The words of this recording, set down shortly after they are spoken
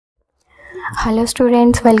Hello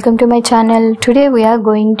students, welcome to my channel. Today we are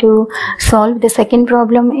going to solve the second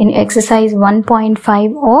problem in exercise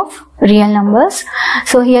 1.5 of real numbers.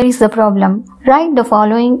 So here is the problem. Write the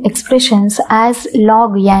following expressions as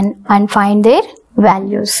log n and find their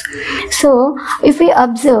values. So if we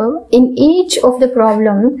observe in each of the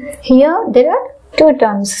problem, here there are two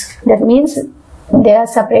terms. That means they are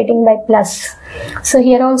separating by plus. So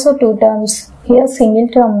here also two terms. Here single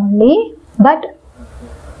term only, but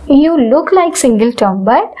you look like single term,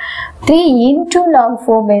 but 3 into log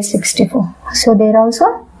 4 by 64. So there are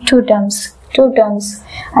also two terms,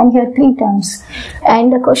 and here three terms.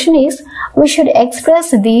 And the question is, we should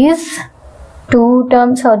express these two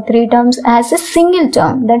terms or three terms as a single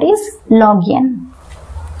term, that is log n.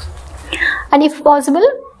 And if possible,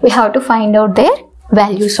 we have to find out their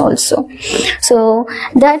values also. So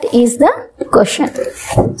that is the question.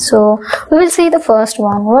 So we will see the first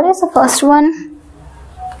one. What is the first one?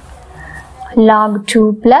 Log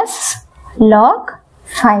 2 plus log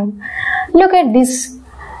 5. Look at this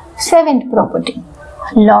seventh property.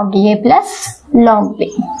 Log a plus log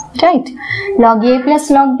b. Right? Log a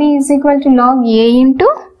plus log b is equal to log a into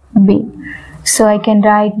b. So I can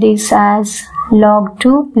write this as log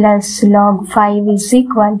 2 plus log 5 is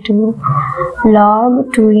equal to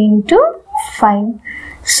log 2 into 5.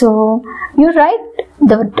 So you write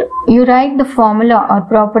the formula or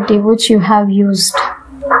property which you have used.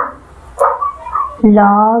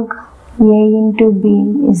 Log a into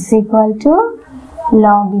b is equal to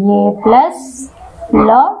log a plus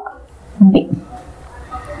log b.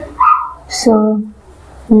 So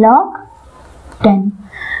log 10.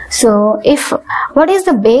 So what is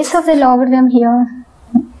the base of the logarithm here?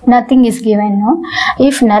 Nothing is given, no?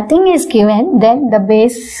 If nothing is given, then the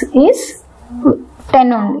base is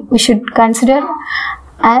 10 only. We should consider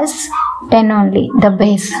as 10 only, the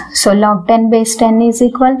base. So log 10 base 10 is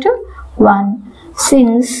equal to 1.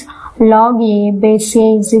 Since log a base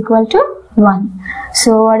a is equal to 1.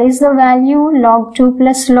 So what is the value? Log 2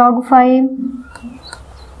 plus log 5?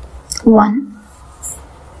 1.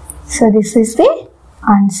 So this is the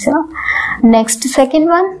answer. Next, second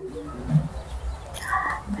one.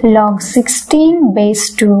 Log 16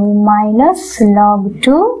 base 2 minus log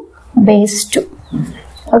 2 base 2.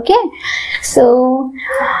 Okay. So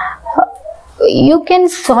you can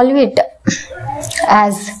solve it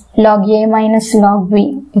as log a minus log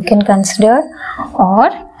b, you can consider,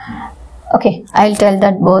 or okay, I'll tell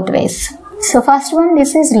that both ways. So first one,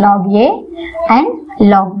 this is log a and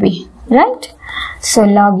log b, right? So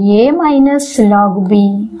log a minus log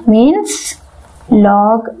b means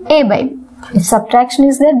log a by b. If subtraction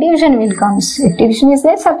is there, division will comes. If division is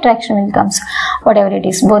there, subtraction will comes. Whatever it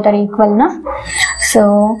is, both are equal, na?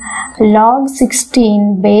 So log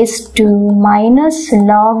 16 base 2 minus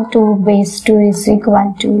log 2 base 2 is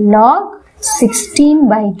equal to log 16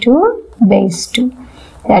 by 2 base 2.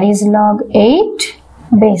 That is log 8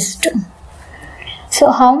 base 2. So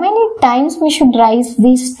how many times we should raise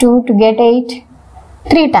these 2 to get 8?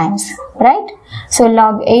 3 times, right? So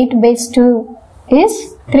log 8 base 2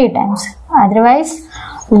 is 3 times. Otherwise,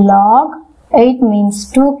 log 8 means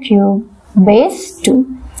 2 cube base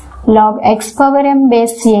 2. Log x power m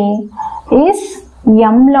base a is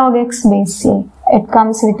m log x base a. It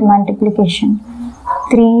comes with multiplication.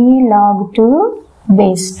 3 log 2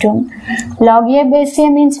 base 2. Log a base a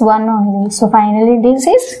means 1 only. So finally this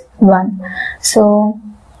is 1. So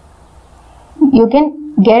you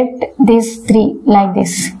can get these 3 like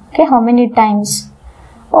this. Okay, how many times?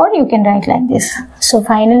 Or you can write like this. So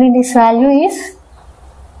finally this value is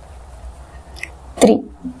 3.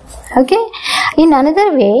 Okay. In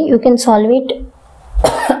another way, you can solve it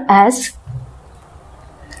as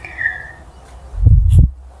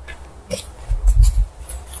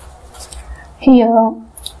here.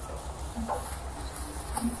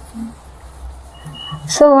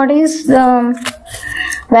 So what is the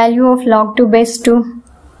value of log 2 base 2?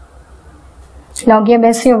 Log a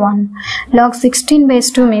base a 1. Log 16 base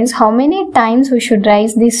 2 means how many times we should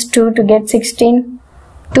raise this 2 to get 16?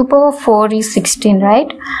 2 power 4 is 16,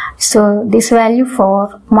 right? So this value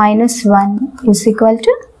 4 minus 1 is equal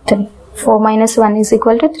to 3. 4 minus 1 is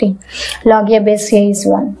equal to 3. Log a base a is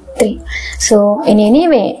 1, 3. So in any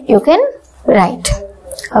way you can write.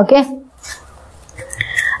 Okay.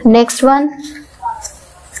 Next one.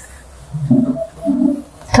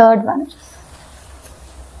 Third one.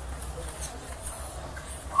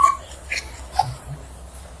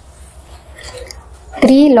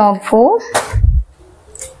 Log 4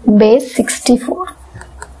 base 64.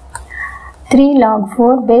 3 log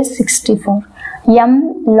 4 base 64.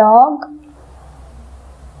 M log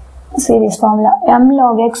see this formula, m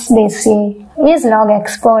log x base a is log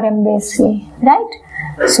x power m base a,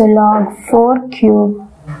 right? So log 4 cube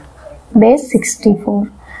base 64,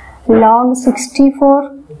 log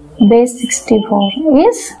 64 base 64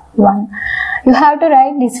 is 1. You have to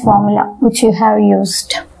write this formula which you have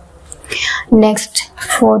used. Next,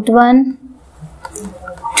 fourth one,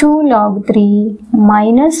 2 log 3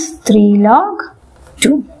 minus 3 log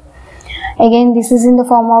 2. Again, this is in the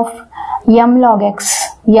form of m log x,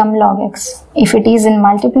 m log x. If it is in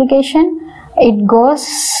multiplication, it goes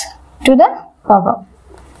to the power.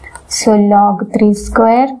 So log 3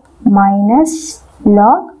 square minus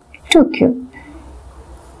log 2 cube.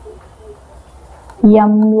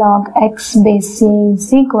 M log x base a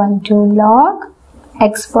is equal to log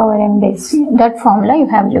x power m base a. That formula you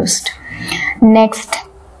have used. Next,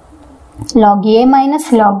 log a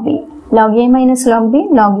minus log b. Log a minus log b,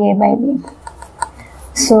 log a by b.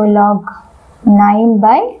 So log 9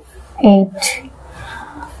 by 8.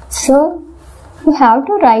 So you have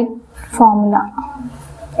to write formula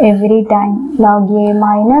every time. Log a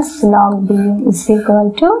minus log b is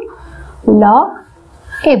equal to log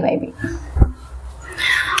a by b.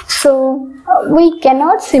 So we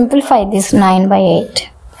cannot simplify this 9 by 8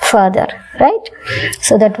 further, right?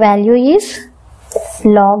 So that value is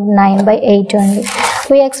log 9 by 8 only.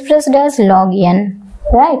 We expressed as log n,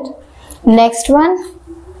 right? Next one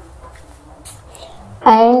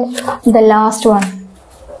and the last one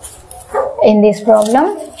in this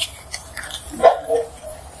problem.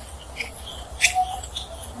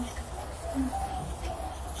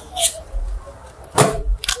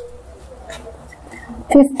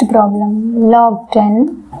 Fifth problem, log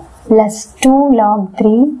 10 plus 2 log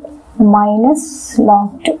 3 minus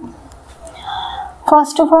log 2.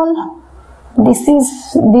 First of all,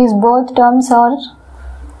 these both terms are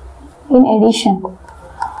in addition.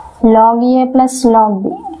 Log a plus log b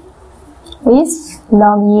is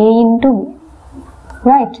log a into b,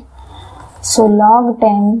 right? So log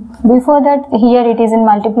 10, before that here it is in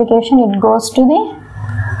multiplication, it goes to the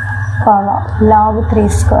power, log 3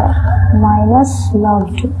 square minus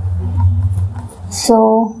log 2.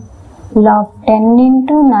 So log 10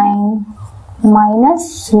 into 9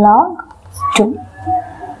 minus log 2.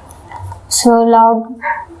 So log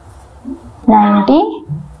 90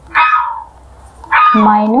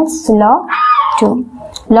 minus log 2.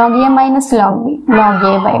 Log a minus log b, log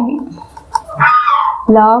a by b.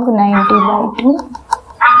 Log 90 by 2.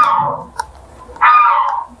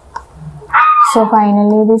 So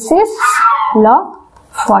finally this is log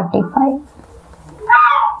 45.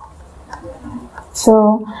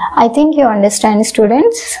 So I think you understand,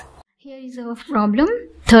 students. Here is our problem.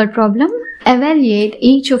 Third problem. Evaluate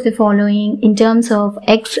each of the following in terms of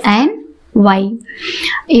x and y.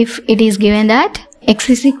 If it is given that x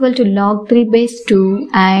is equal to log 3 base 2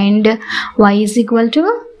 and y is equal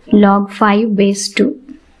to log 5 base 2.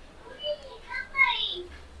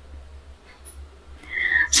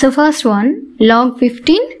 So first one, log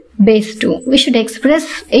 15 base 2. We should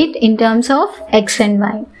express it in terms of x and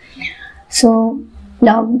y. So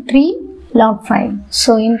log 3, log 5.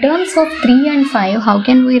 So in terms of 3 and 5, how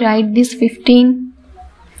can we write this 15?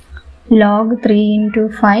 Log 3 into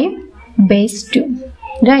 5 base 2.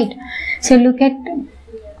 Right. So look at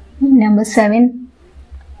number 7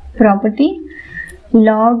 property.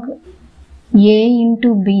 Log a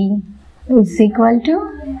into b is equal to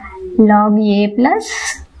log a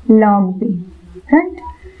plus log b. Right.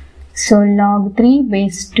 So log 3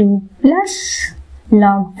 base 2 plus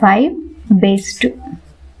log 5 base 2.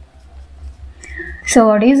 So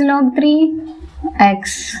what is log 3?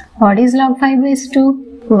 X. What is log 5 base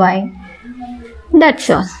 2? Y. That's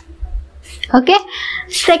all. Okay.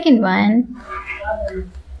 Second one,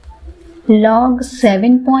 log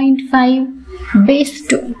 7.5 base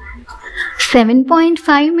 2.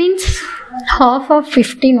 7.5 means half of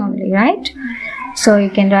 15 only, right? So you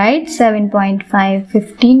can write 7.5,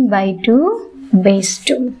 15 by 2 base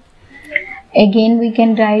 2. Again we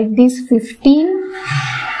can write this 15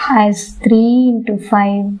 as 3 into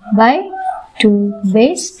 5 by 2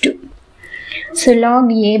 base 2. So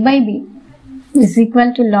log a by b is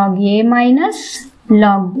equal to log a minus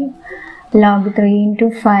log b. Log 3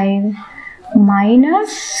 into 5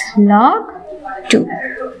 minus log 2.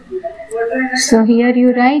 So here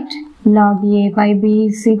you write log a by b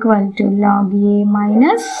is equal to log a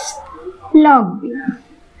minus log b.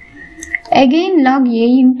 Again log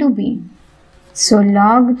a into b. So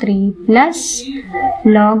log 3 plus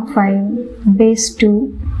log 5 base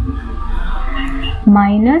 2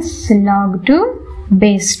 minus log 2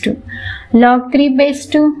 base 2. Log 3 base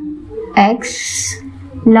 2 x,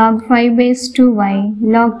 log 5 base 2 y,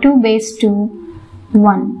 log 2 base 2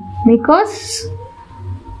 1. because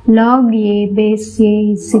log a base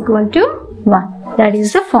a is equal to 1. That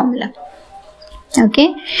is the formula.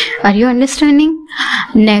 Okay, are you understanding?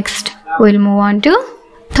 Next, we'll move on to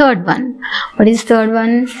third one. What is third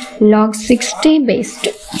one? Log 60 base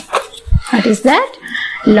 2. What is that?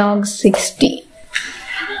 Log 60.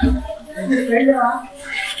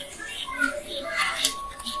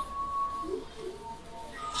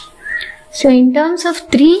 So in terms of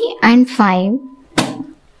 3 and 5,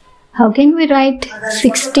 how can we write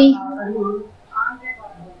 60?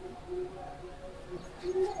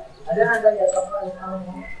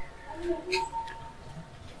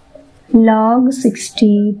 Log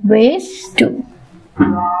 60 base 2.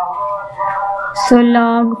 So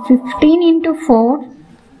log 15 into 4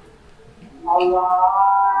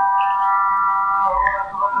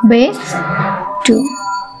 base 2.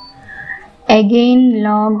 Again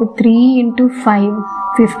log 3 into 5,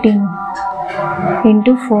 15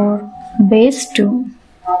 into 4 base 2.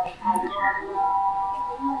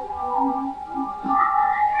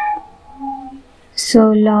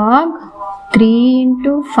 So log 3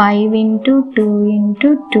 into 5 into 2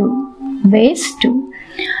 into 2 base 2.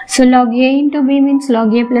 So log a into b means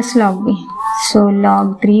log a plus log b. So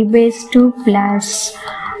log 3 base 2 plus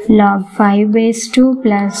log 5 base 2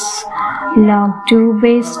 plus log 2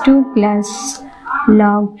 base 2 plus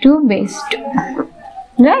log 2 base 2.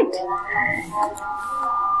 Right?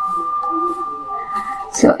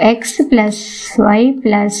 So x plus y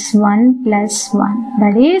plus 1 plus 1.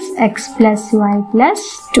 That is x plus y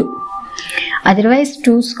plus 2. Otherwise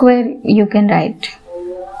 2 square you can write.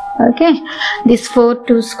 Okay, this 4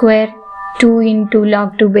 2 square 2 into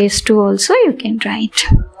log 2 base 2 also you can write.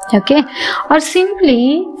 Okay, or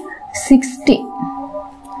simply 60,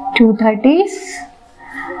 2 30s,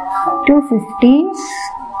 2 15s,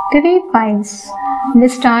 3 5s. In the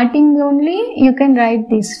starting only you can write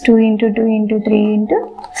this 2 into 2 into 3 into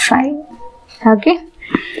 5. Okay,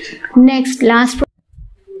 next last problem.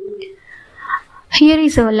 Here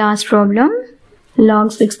is our last problem.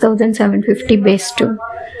 Log 6750 base 2.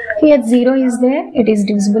 Here 0 is there, it is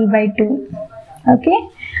divisible by 2. Okay,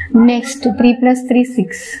 next 3 plus 3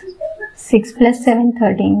 6, 6 plus 7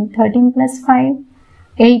 13, 13 plus 5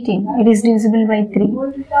 18, it is divisible by 3.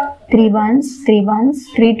 3 ones, 3 ones,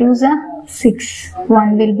 3 twos are 6,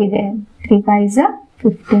 1 will be there, 3 fives are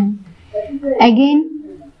 15.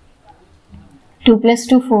 Again 2 plus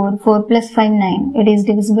 2 4, 4 plus 5 9, it is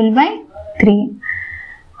divisible by 3.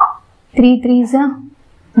 3 threes are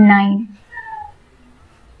 9.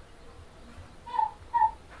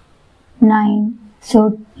 9.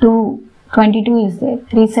 So 22 is there.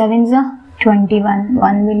 3 sevens are 21.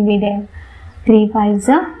 1 will be there. 3 fives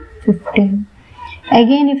are 15.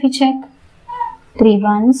 Again if you check, 3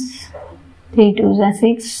 ones, 3 twos are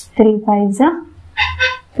 6, 3 fives are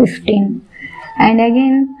 15. And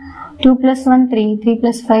again 2 plus 1 3, 3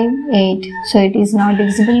 plus 5 8. So it is not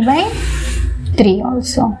divisible by 3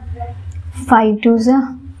 also. 5 twos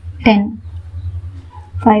are 10.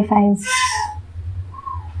 5 fives.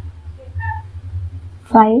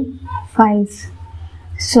 5 fives.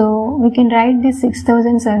 So we can write this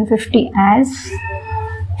 6750 as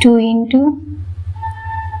 2 into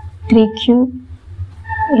 3 cube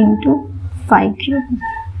into 5 cube.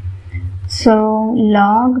 So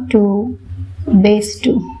log 2 base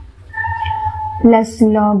 2 plus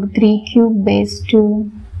log 3 cube base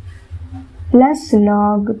 2 plus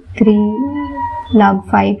log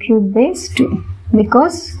 5 cube base 2,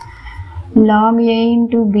 because log a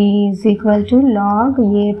into b is equal to log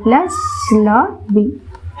a plus log b.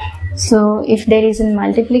 So if there is a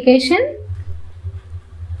multiplication,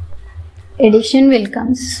 addition will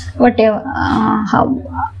comes, whatever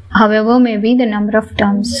however may be the number of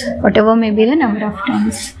terms, whatever may be the number of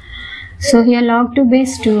terms. So here log 2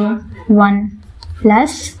 base 2 1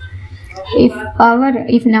 plus,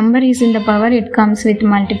 if number is in the power, it comes with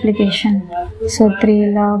multiplication. So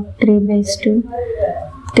 3 log 3 base 2,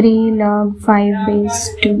 3 log 5 base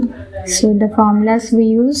 2. So the formulas we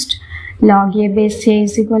used, log a base a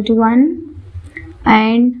is equal to 1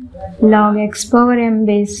 and log x power m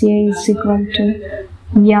base a is equal to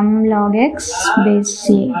m log x base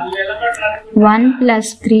a. 1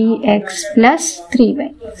 plus 3x plus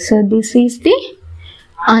 3y. So this is the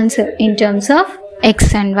answer in terms of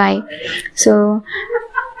x and y. So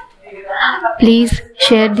please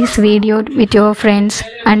share this video with your friends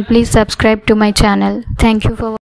and please subscribe to my channel. Thank you for watching.